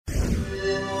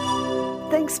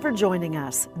Thanks for joining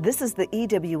us. This is the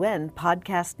EWN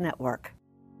Podcast Network.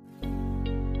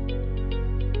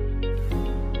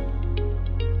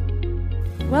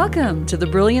 Welcome to the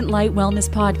Brilliant Light Wellness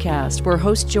Podcast, where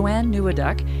host Joanne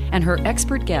and her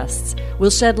expert guests will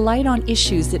shed light on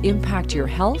issues that impact your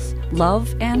health,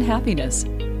 love, and happiness.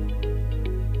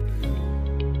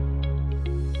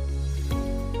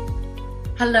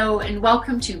 Hello, and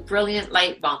welcome to Brilliant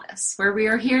Light Wellness, where we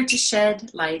are here to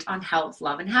shed light on health,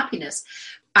 love, and happiness.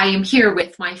 I am here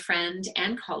with my friend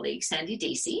and colleague, Sandy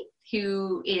Dacey,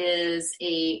 who is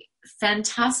a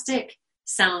fantastic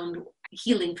sound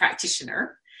healing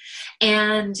practitioner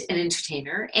and an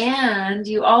entertainer, and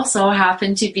you also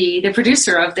happen to be the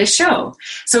producer of this show.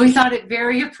 So we thought it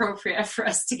very appropriate for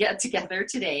us to get together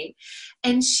today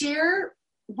and share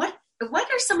what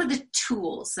are some of the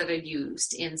tools that are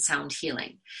used in sound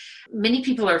healing. Many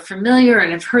people are familiar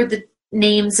and have heard the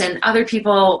names, and other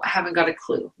people haven't got a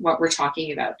clue what we're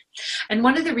talking about. And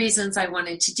one of the reasons I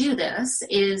wanted to do this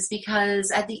is because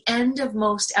at the end of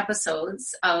most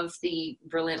episodes of the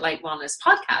Brilliant Light Wellness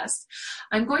podcast,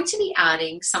 I'm going to be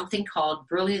adding something called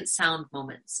Brilliant Sound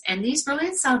Moments. And these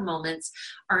Brilliant Sound Moments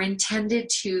are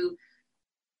intended to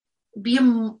be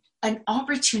an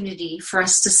opportunity for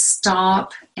us to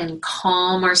stop and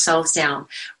calm ourselves down,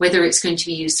 whether it's going to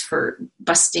be used for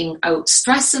busting out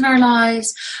stress in our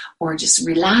lives or just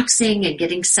relaxing and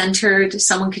getting centered.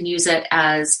 Someone can use it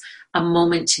as a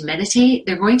moment to meditate.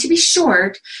 They're going to be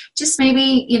short, just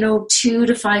maybe, 2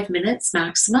 to 5 minutes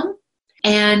maximum.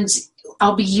 And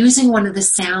I'll be using one of the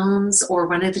sounds or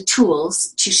one of the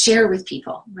tools to share with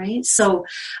people, right? So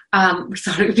we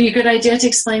thought it would be a good idea to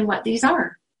explain what these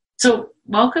are. So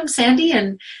welcome, Sandy,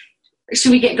 and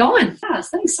should we get going? Yes,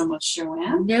 thanks so much,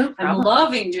 Joanne. No problem. I'm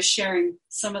loving just sharing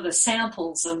some of the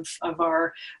samples of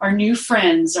our new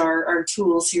friends, our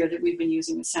tools here that we've been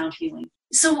using with sound healing.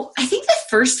 So I think the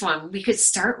first one we could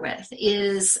start with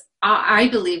is, I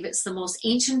believe it's the most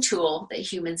ancient tool that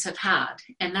humans have had,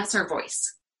 and that's our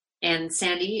voice. And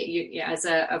Sandy, you, as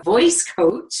a voice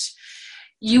coach,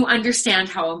 you understand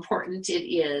how important it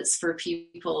is for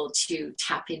people to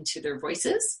tap into their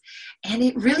voices. And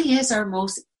it really is our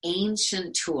most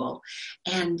ancient tool.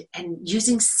 And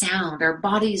using sound, our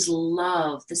bodies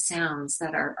love the sounds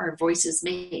that our voices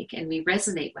make, and we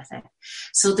resonate with it.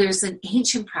 So there's an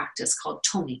ancient practice called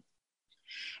toning.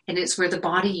 And it's where the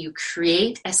body, you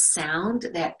create a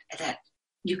sound that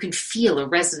you can feel a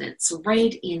resonance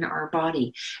right in our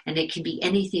body. And it can be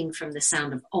anything from the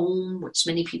sound of Om, which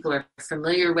many people are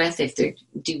familiar with if they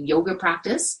do yoga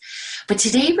practice. But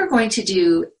today we're going to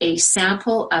do a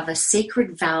sample of a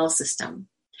sacred vowel system.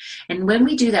 And when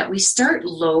we do that, we start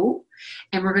low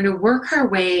and we're going to work our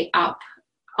way up,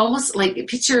 almost like a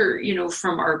picture,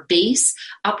 from our base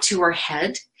up to our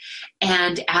head.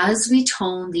 And as we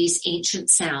tone these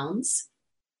ancient sounds,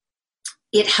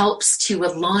 it helps to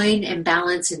align and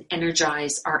balance and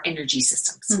energize our energy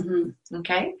systems. Mm-hmm.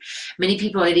 Okay? Many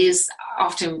people, it is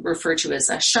often referred to as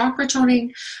a chakra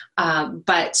toning,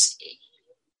 but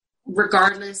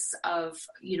regardless of,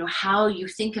 how you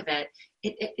think of it,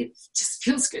 it just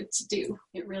feels good to do.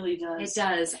 It really does. It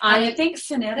does. I think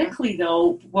phonetically,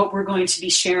 though, what we're going to be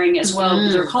sharing as well,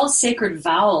 they're called sacred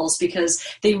vowels because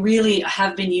they really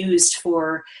have been used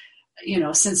for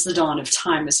since the dawn of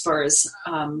time, as far as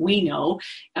we know,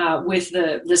 with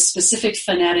the specific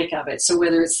phonetic of it. So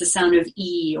whether it's the sound of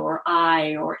E or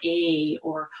I or A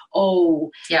or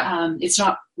O, it's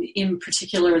not in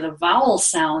particular the vowel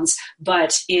sounds,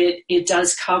 but it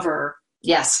does cover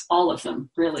all of them,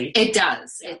 really. It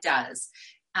does. It does.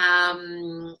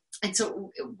 And so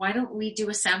why don't we do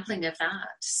a sampling of that,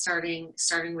 starting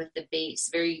with the bass.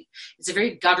 It's a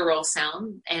very guttural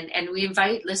sound, and we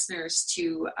invite listeners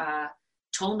to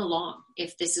tone along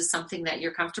if this is something that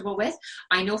you're comfortable with.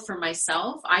 I know for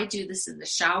myself, I do this in the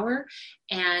shower,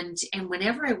 and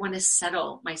whenever I want to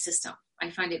settle my system, I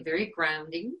find it very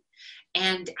grounding,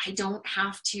 and I don't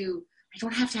have to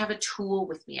have a tool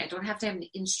with me. I don't have to have an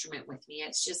instrument with me.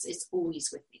 It's always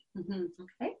with me. Mm-hmm.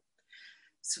 Okay.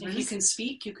 So if you can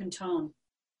speak, you can tone.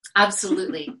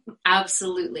 Absolutely.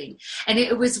 Absolutely. And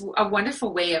it was a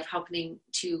wonderful way of helping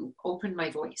to open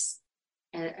my voice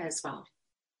as well.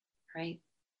 Right?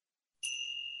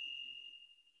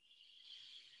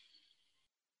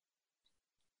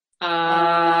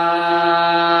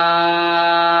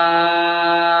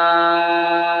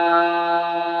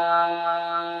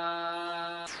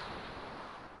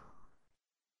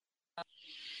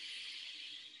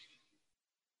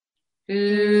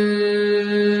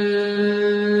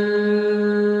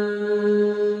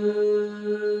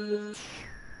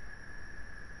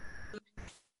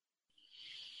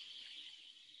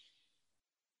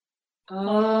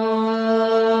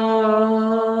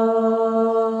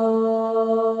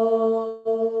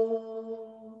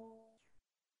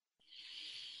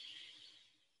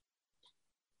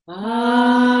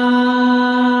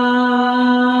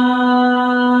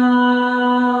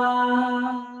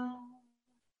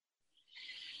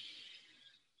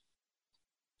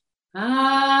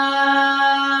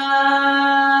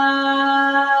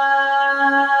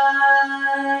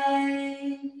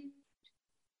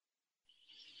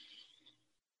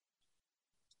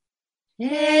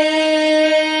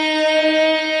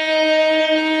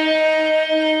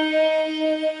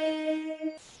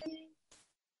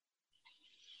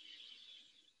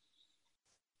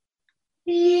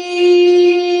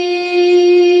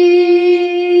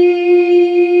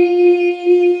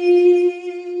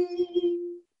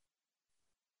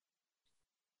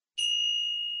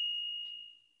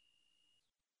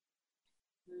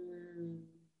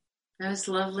 That was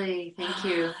lovely. Thank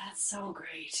you. That's so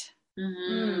great.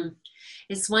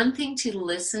 It's one thing to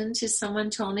listen to someone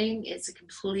toning. It's a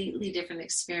completely different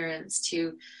experience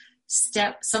to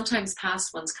step sometimes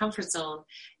past one's comfort zone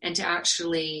and to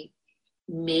actually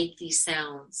make these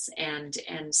sounds and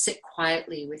sit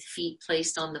quietly with feet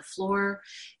placed on the floor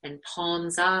and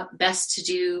palms up. Best to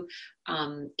do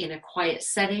in a quiet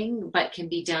setting, but can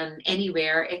be done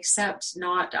anywhere except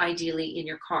not ideally in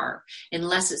your car,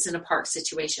 unless it's in a park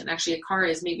situation. Actually, a car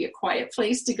is maybe a quiet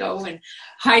place to go and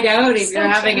hide out if you're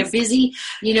having a busy,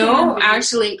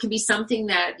 actually it can be something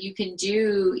that you can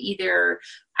do either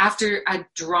after a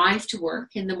drive to work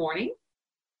in the morning.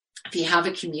 If you have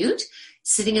a commute,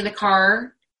 sitting in the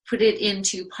car, put it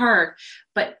into park,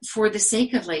 but for the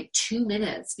sake of like 2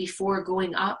 minutes before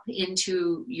going up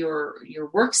into your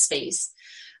workspace,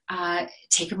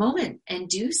 take a moment and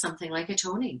do something like a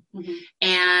toning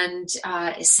and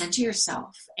center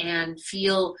yourself and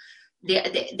feel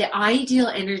the ideal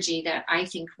energy that I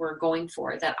think we're going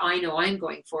for, that I know I'm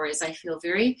going for, is I feel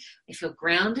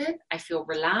grounded, I feel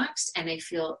relaxed, and I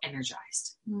feel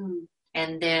energized.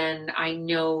 And then I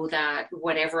know that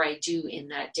whatever I do in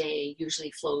that day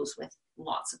usually flows with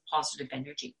lots of positive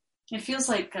energy. It feels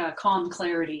like calm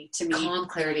clarity to me. Calm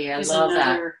clarity, I love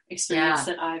that. Another experience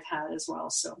that I've had as well.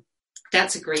 So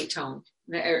that's a great term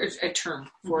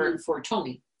for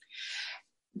toning.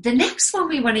 The next one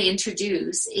we want to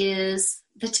introduce is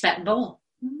the Tibetan bowl.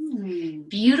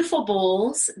 Beautiful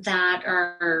bowls that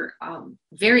are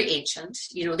very ancient.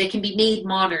 They can be made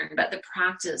modern, but the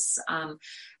practice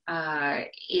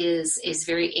is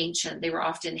very ancient. They were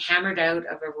often hammered out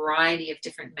of a variety of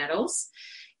different metals,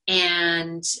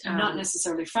 and not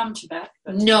necessarily from Tibet.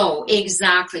 But no,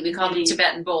 exactly. We call them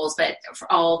Tibetan bowls, but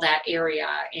for all that area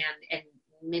and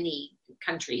many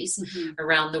countries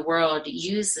around the world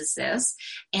uses this,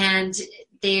 and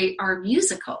they are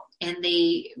musical and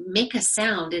they make a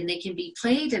sound, and they can be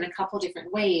played in a couple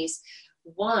different ways.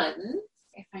 One,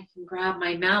 if I can grab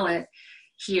my mallet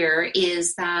here,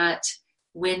 is that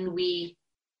when we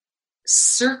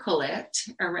circle it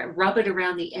or rub it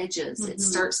around the edges, it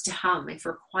starts to hum. If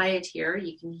we're quiet here,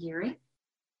 you can hear it.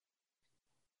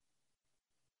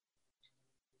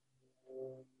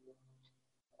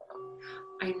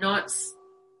 I'm not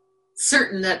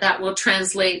certain that will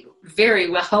translate very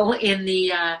well in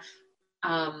the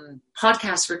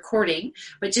podcast recording,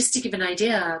 but just to give an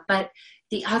idea. But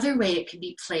the other way it can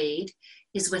be played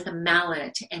is with a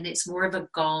mallet, and it's more of a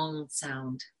gong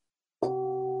sound.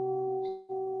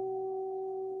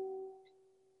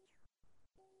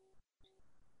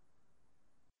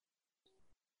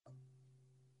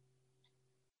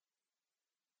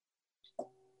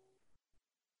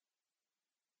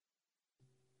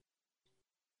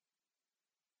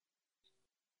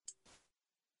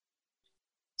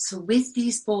 So with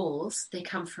these bowls, they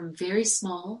come from very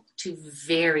small to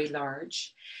very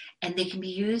large, and they can be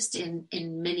used in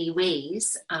many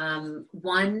ways.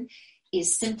 One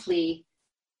is simply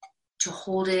to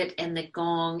hold it and the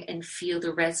gong and feel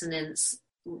the resonance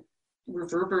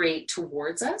reverberate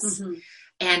towards us.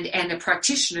 And a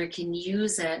practitioner can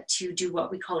use it to do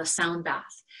what we call a sound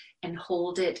bath and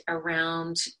hold it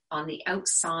around on the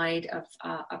outside of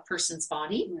a person's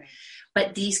body. Right.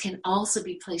 But these can also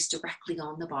be placed directly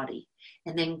on the body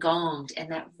and then gonged,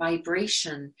 and that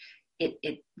vibration,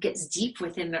 it gets deep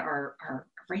within our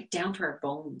right down to our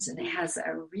bones, and it has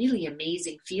a really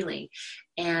amazing feeling,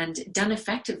 and done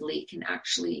effectively can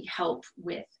actually help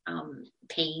with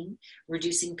pain,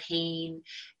 reducing pain,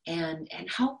 and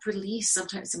help release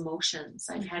sometimes emotions.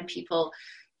 I've had people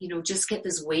just get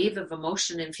this wave of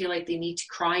emotion and feel like they need to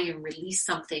cry and release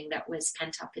something that was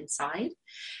pent up inside.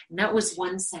 And that was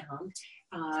one sound.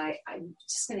 I'm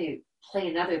just going to play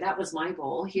another. That was my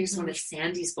bowl. Here's one of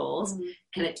Sandy's bowls.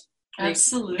 Can it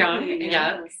Absolutely.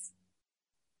 Yeah. Yes.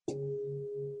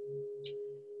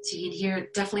 So you can hear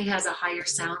it definitely has a higher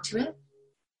sound to it,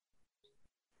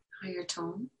 higher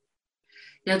tone.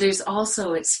 Now there's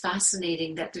also, it's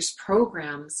fascinating that there's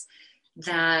programs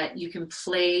that you can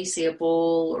play, say a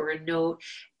bowl or a note,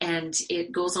 and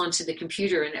it goes onto the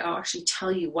computer and it'll actually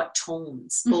tell you what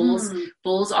tones.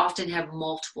 Bowls often have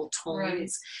multiple tones, right.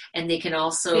 And they can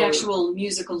also the actual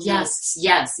musical notes.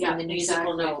 Yes, and the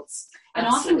musical notes. And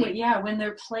absolutely. Often, when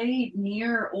they're played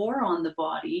near or on the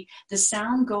body, the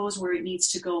sound goes where it needs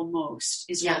to go most,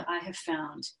 is what I have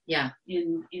found. Yeah.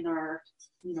 In our,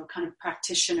 kind of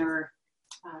practitioner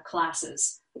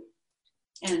classes.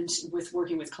 And with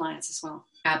working with clients as well.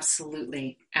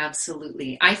 Absolutely.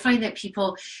 I find that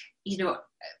people,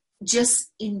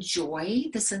 just enjoy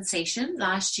the sensation.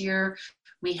 Last year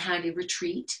we had a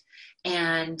retreat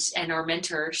and our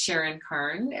mentor, Sharon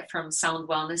Karn from Sound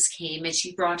Wellness came, and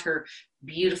she brought her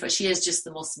she has just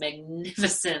the most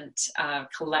magnificent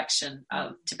collection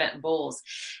of Tibetan bowls.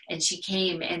 And she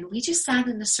came and we just sat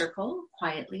in a circle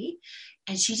quietly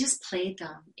and she just played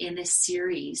them in a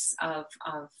series of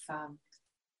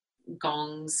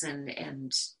gongs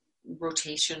and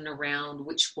rotation around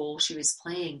which bowl she was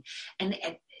playing, and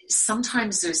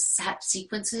sometimes there's set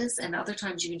sequences and other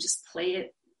times you can just play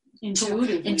it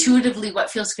intuitively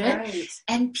what feels good, right.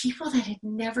 And people that had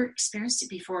never experienced it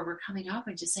before were coming up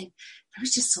and just saying that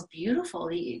was just so beautiful.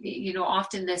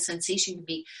 Often the sensation can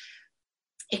be,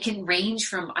 it can range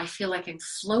from I feel like I'm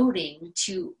floating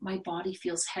to my body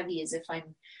feels heavy as if I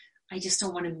just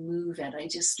don't want to move it. I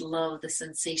just love the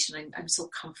sensation. I'm so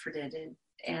comforted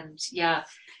and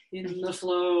in the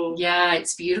flow. Yeah,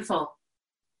 it's beautiful.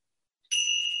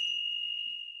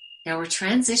 Now we're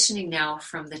transitioning now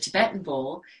from the Tibetan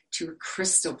bowl to a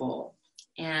crystal bowl.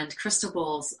 And crystal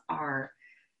bowls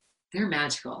they're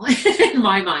magical in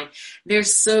my mind. They're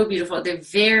so beautiful. They're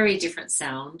very different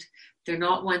sound. They're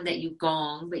not one that you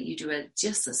gong, but you do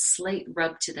just a slight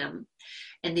rub to them.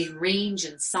 And they range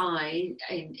in size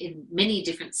in many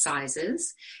different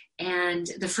sizes. And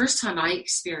the first time I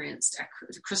experienced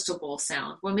a crystal bowl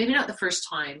sound, well, maybe not the first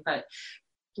time, but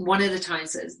one of the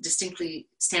times that distinctly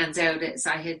stands out is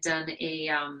I had done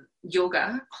a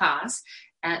yoga class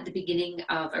at the beginning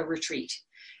of a retreat.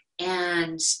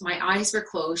 And my eyes were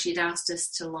closed. She'd asked us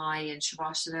to lie in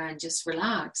Shavasana and just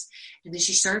relax. And then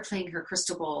she started playing her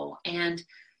crystal bowl. And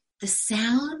the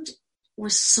sound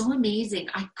was so amazing.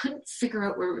 I couldn't figure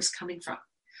out where it was coming from.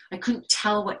 I couldn't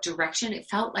tell what direction. It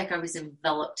felt like I was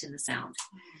enveloped in the sound.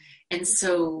 And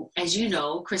so, as you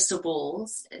know, crystal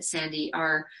bowls, Sandy,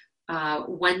 are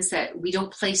ones that we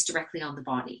don't place directly on the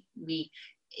body.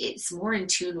 It's more in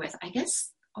tune with, I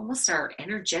guess, almost our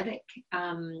energetic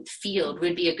field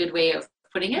would be a good way of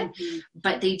putting it,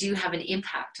 but they do have an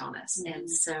impact on us. And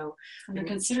so they're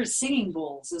considered singing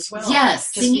bowls as well.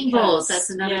 Yes, singing bowls, that's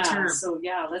another term. So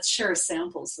let's share a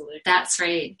sample. That's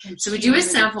right. So we do a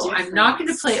sample. I'm not going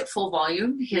to play it full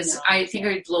volume because I think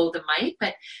I'd blow the mic,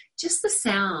 but just the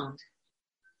sound.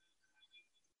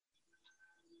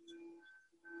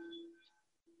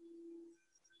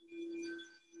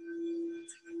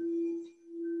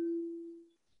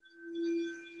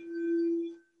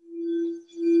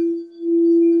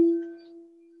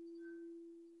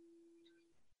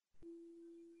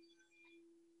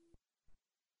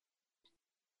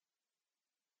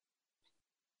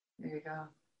 There you go.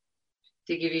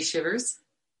 Did it give you shivers?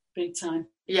 Big time.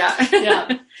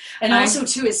 Yeah. And also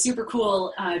too, it's super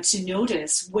cool to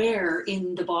notice where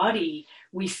in the body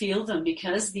we feel them,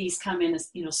 because these come in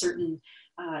certain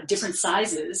different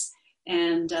sizes,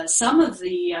 and some of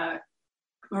the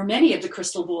or many of the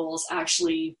crystal bowls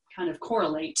actually kind of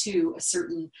correlate to a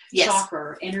certain chakra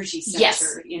or energy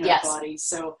center in our body.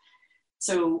 So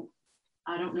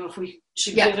I don't know if we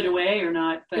should give it away or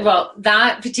not. But. Well,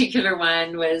 that particular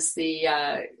one was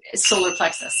the solar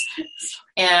plexus.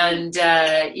 And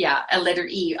a letter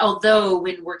E. Although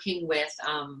when working with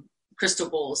crystal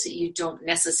bowls, you don't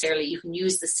necessarily, you can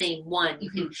use the same one.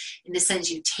 You can, in a sense,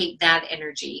 you take that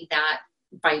energy, that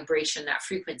vibration, that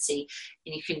frequency,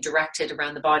 and you can direct it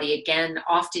around the body. Again,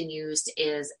 often used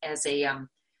as a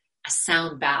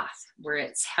sound bath where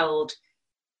it's held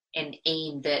and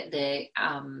aimed, the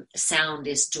sound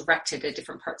is directed at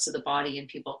different parts of the body, and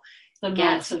people the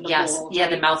mouth of the bowl. Yeah,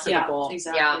 the mouth of the bowl.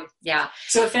 Exactly. Yeah.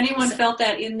 So if anyone felt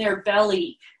that in their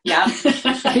belly,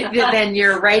 then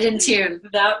you're right in tune.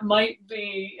 That might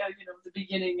be the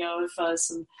beginning of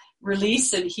some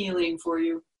release and healing for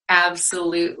you.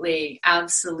 Absolutely.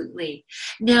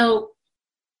 Now,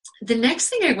 the next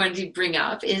thing I wanted to bring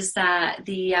up is that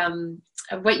the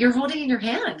what you're holding in your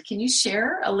hand. Can you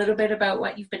share a little bit about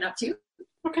what you've been up to?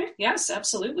 Okay. Yes,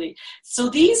 absolutely. So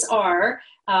these are,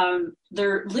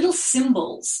 they're little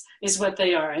symbols is what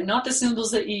they are, and not the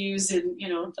symbols that you use in,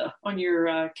 on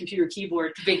your computer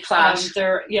keyboard. Big flash.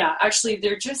 Actually,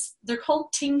 they're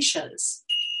called tingshas.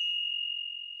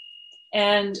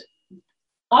 And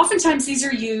oftentimes these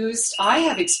are used, I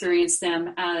have experienced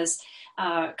them as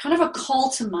kind of a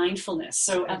call to mindfulness.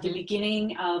 So at the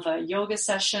beginning of a yoga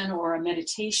session or a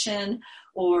meditation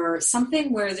or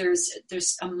something where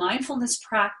there's a mindfulness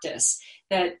practice,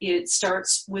 that it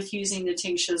starts with using the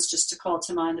tingshas just to call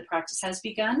to mind the practice has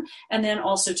begun, and then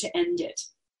also to end it.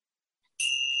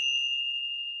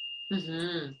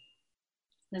 And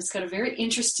it's got a very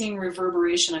interesting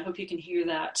reverberation. I hope you can hear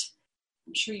that.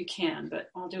 I'm sure you can, but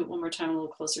I'll do it one more time a little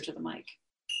closer to the mic.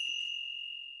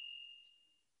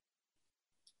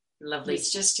 Lovely.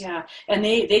 It's just, and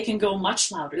they can go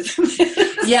much louder than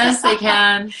this. Yes, they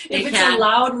can. If it's a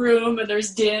loud room and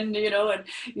there's din, and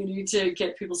you need to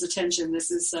get people's attention,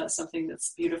 this is something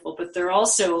that's beautiful. But they're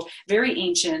also very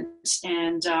ancient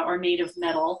and are made of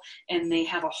metal, and they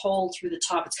have a hole through the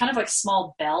top. It's kind of like a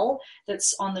small bell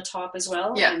that's on the top as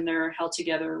well, and they're held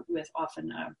together with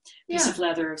often a piece of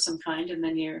leather of some kind, and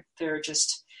then they're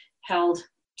just held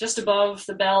just above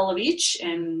the bell of each,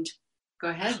 and go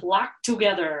ahead. Lock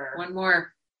together. One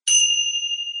more.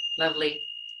 Lovely.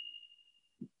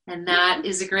 And that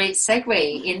is a great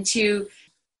segue into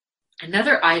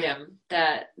another item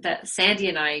that Sandy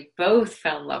and I both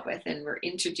fell in love with and were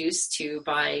introduced to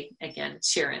by, again,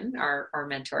 Sharon, our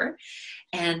mentor.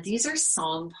 And these are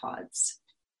song pods.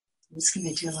 I'm just going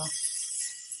to do a little.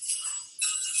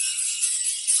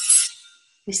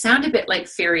 They sound a bit like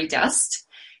fairy dust.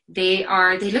 They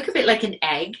look a bit like an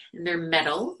egg, and they're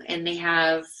metal, and they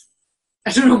have,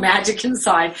 I don't know, magic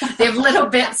inside. They have little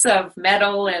bits of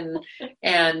metal, and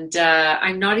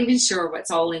I'm not even sure what's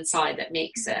all inside that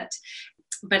makes it.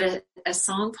 But a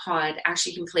song pod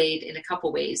actually can be played in a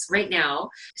couple ways. Right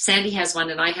now, Sandy has one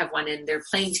and I have one, and they're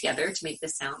playing together to make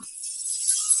this sound.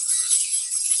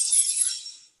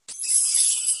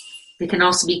 They can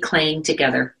also be claying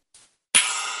together.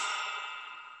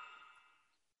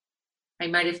 I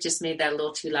might have just made that a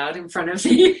little too loud in front of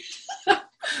the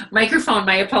microphone.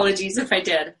 My apologies if I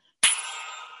did.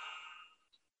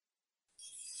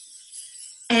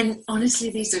 And honestly,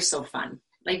 these are so fun.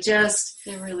 They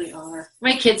really are.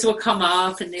 My kids will come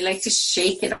up and they like to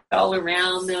shake it all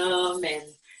around them. And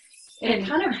it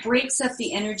kind of breaks up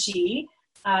the energy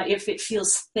if it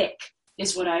feels thick,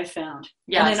 is what I've found.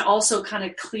 Yes. And then also kind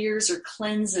of clears or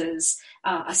cleanses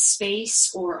a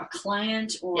space or a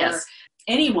client or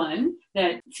anyone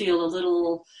that feel a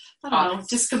little,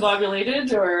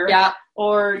 discombobulated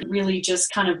or really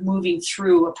just kind of moving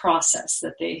through a process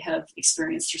that they have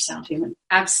experienced through sound healing.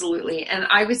 Absolutely. And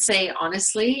I would say,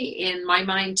 honestly, in my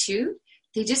mind too,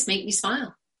 they just make me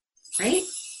smile, right?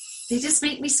 They just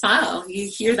make me smile. You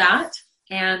hear that,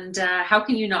 and how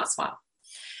can you not smile?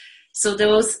 So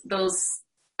those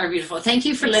are beautiful. Thank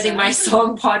you for letting my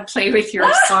song pod play with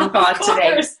your song pod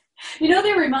today.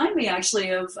 They remind me actually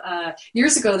of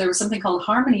years ago, there was something called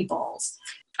harmony balls.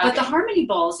 But the harmony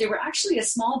balls, they were actually a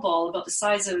small ball about the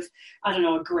size of,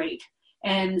 a grape.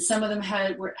 And some of them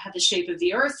had the shape of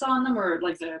the earth on them, or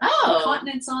like the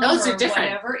continents on them. Those are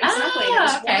different. Whatever. Exactly.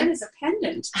 One is a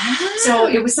pendant. So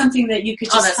it was something that you could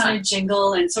just kind of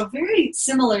jingle. And so very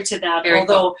similar to that,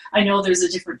 although I know there's a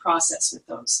different process with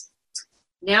those.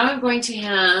 Now I'm going to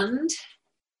hand,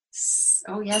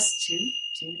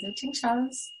 to the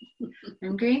tingshas.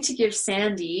 I'm going to give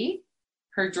Sandy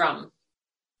her drum.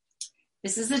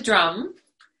 This is a drum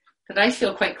that I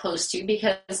feel quite close to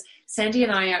because Sandy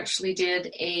and I actually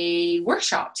did a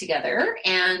workshop together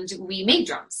and we made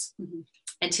drums.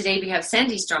 And today we have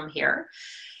Sandy's drum here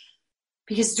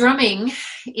because drumming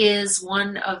is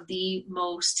one of the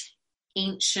most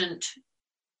ancient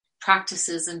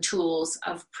practices and tools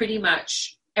of pretty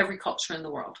much every culture in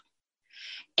the world.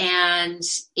 And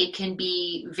it can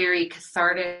be very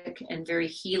cathartic and very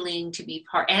healing to be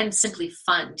part, and simply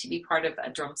fun to be part of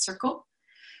a drum circle.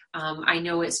 I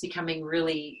know it's becoming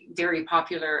really very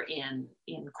popular in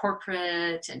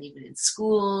corporate and even in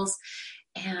schools.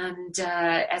 And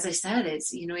as I said,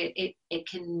 it's it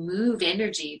can move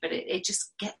energy, but it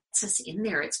just gets us in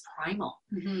there. It's primal.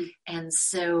 And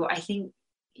so I think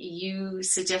you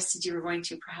suggested you were going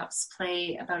to perhaps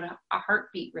play about a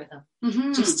heartbeat rhythm,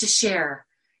 just to share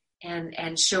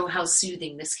and show how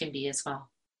soothing this can be as well.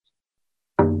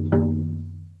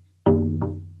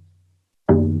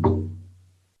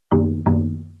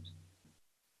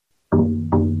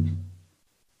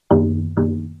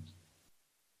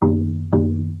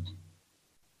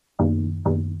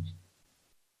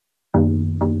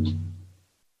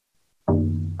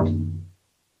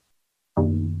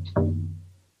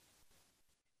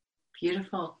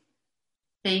 Beautiful.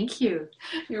 Thank you.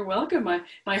 You're welcome.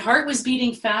 My heart was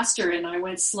beating faster and I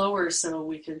went slower so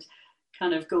we could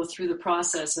kind of go through the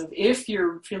process of, if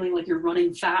you're feeling like you're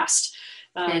running fast,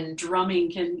 and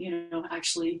drumming can,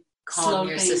 actually calm slow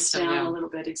your things system down a little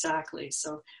bit. Exactly.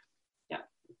 So, yeah.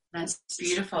 That's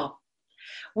beautiful.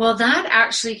 Well, that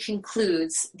actually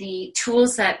concludes the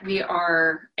tools that we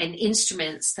are and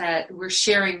instruments that we're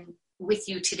sharing with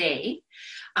you today.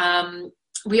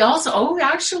 We also,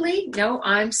 no,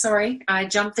 I'm sorry. I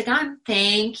jumped the gun.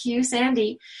 Thank you,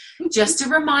 Sandy. Just a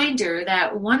reminder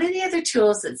that one of the other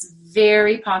tools that's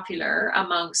very popular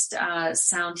amongst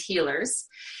sound healers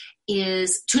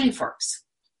is tuning forks.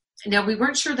 Now, we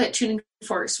weren't sure that tuning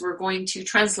forks were going to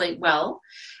translate well,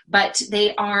 but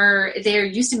they're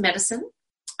used in medicine.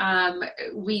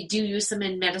 We do use them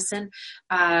in medicine.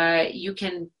 You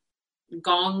can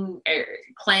gong,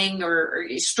 clang, or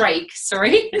strike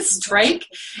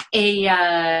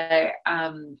a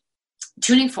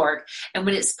tuning fork, and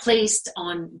when it's placed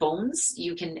on bones,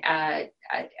 you can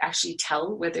actually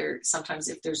tell whether sometimes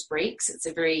if there's breaks. It's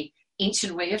a very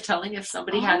ancient way of telling if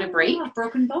somebody had a break.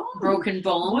 Broken bone.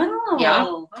 Wow. Yeah.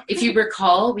 Okay. If you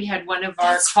recall, we had one of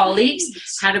our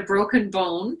colleagues had a broken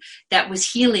bone that was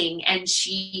healing, and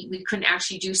we couldn't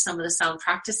actually do some of the sound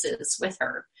practices with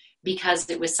her because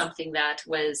it was something that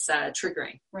was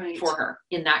triggering for her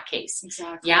in that case.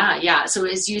 Exactly. Yeah. So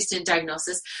it's used in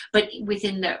diagnosis, but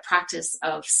within the practice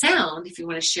of sound, if you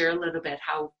want to share a little bit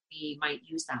how we might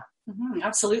use that. Mm-hmm,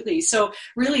 absolutely. So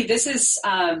really, this is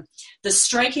the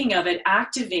striking of it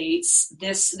activates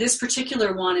this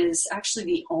particular one is actually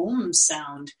the ohm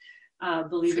sound.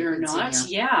 Believe it or not.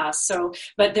 Yeah. So,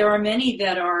 but there are many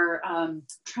that are,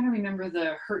 trying to remember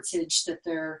the hertzage that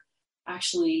they're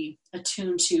actually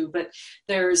attuned to, but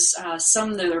there's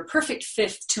some that are perfect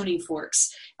fifth tuning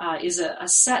forks, is a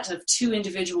set of 2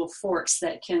 individual forks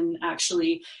that can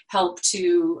actually help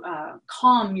to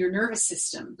calm your nervous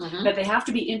system, but they have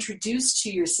to be introduced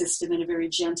to your system in a very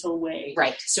gentle way.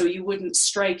 Right. So you wouldn't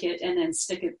strike it and then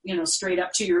stick it, straight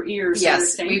up to your ears.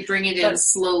 Yes, we bring it in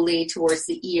slowly towards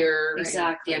the ear,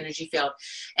 exactly, the energy field.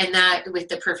 And that with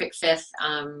the perfect fifth,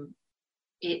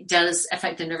 it does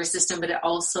affect the nervous system, but it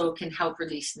also can help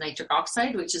release nitric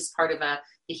oxide, which is part of the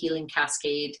healing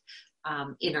cascade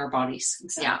in our bodies.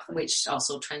 Exactly. Yeah, which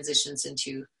also transitions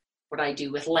into what I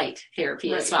do with light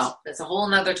therapy as well. That's a whole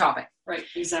nother topic. Right,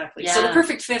 exactly. Yeah. So the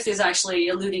perfect fifth is actually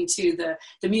alluding to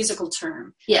the musical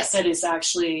term. Yes. That is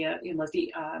actually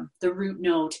the root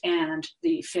note and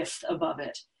the fifth above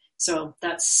it. So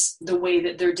that's the way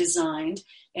that they're designed,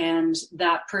 and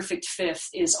that perfect fifth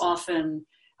is often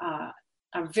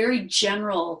a very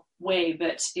general way,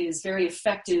 but is very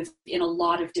effective in a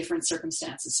lot of different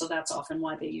circumstances. So that's often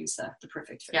why they use the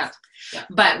perfect fifth. Yeah.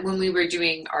 But when we were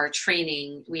doing our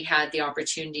training, we had the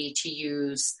opportunity to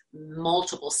use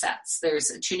multiple sets.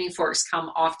 There's tuning forks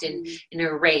come often in an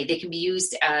array. They can be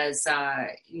used as,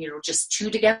 just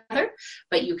 2 together,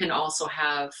 but you can also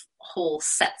have whole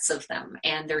sets of them,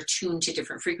 and they're tuned to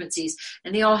different frequencies,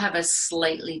 and they all have a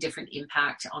slightly different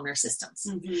impact on our systems.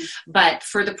 But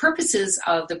for the purposes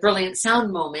of the brilliant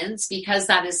sound moments, because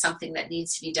that is something that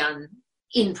needs to be done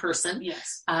in person,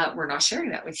 yes, we're not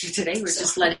sharing that with you today. We're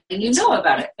just letting you know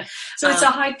about it. So it's a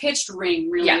high-pitched ring,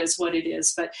 really, is what it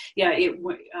is. But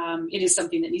it is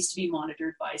something that needs to be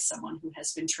monitored by someone who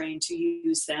has been trained to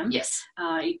use them. Yes.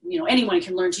 Anyone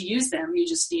can learn to use them. You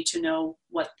just need to know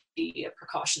what the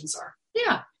precautions are.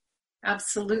 Yeah,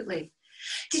 absolutely.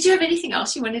 Did you have anything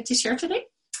else you wanted to share today?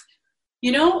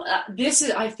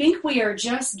 I think we are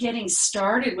just getting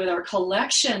started with our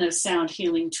collection of sound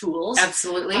healing tools.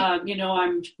 Absolutely.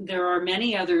 There are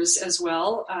many others as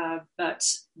well, but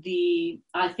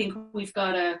I think we've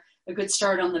got a good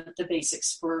start on the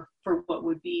basics for what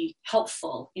would be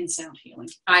helpful in sound healing.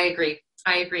 I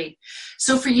agree.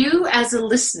 So for you as a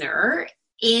listener,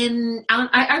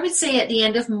 I would say at the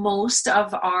end of most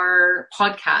of our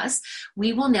podcasts,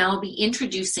 we will now be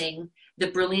introducing the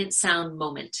brilliant sound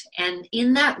moment. And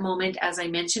in that moment, as I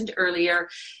mentioned earlier,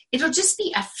 it'll just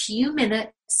be a few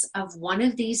minutes of one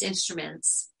of these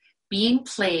instruments being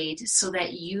played so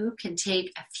that you can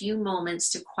take a few moments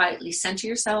to quietly center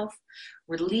yourself,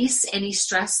 release any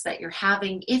stress that you're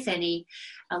having, if any,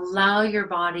 allow your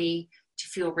body to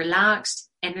feel relaxed,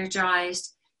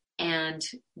 energized, and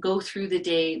go through the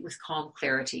day with calm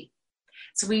clarity.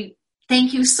 So we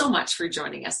thank you so much for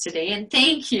joining us today. And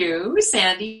thank you,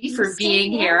 Sandy, for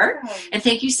being here. And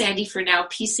thank you, Sandy, for now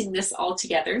piecing this all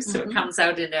together so it comes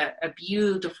out in a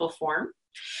beautiful form.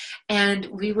 And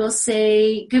we will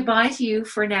say goodbye to you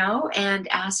for now and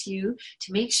ask you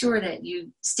to make sure that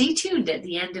you stay tuned at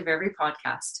the end of every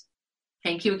podcast.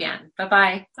 Thank you again.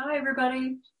 Bye-bye. Bye,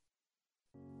 everybody.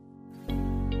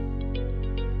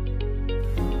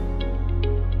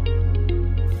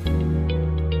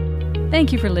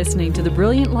 Thank you for listening to the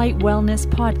Brilliant Light Wellness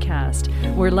Podcast,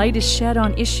 where light is shed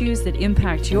on issues that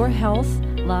impact your health,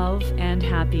 love, and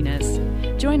happiness.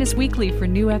 Join us weekly for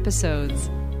new episodes.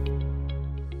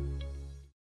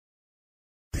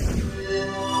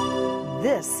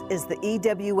 This is the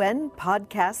EWN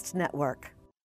Podcast Network.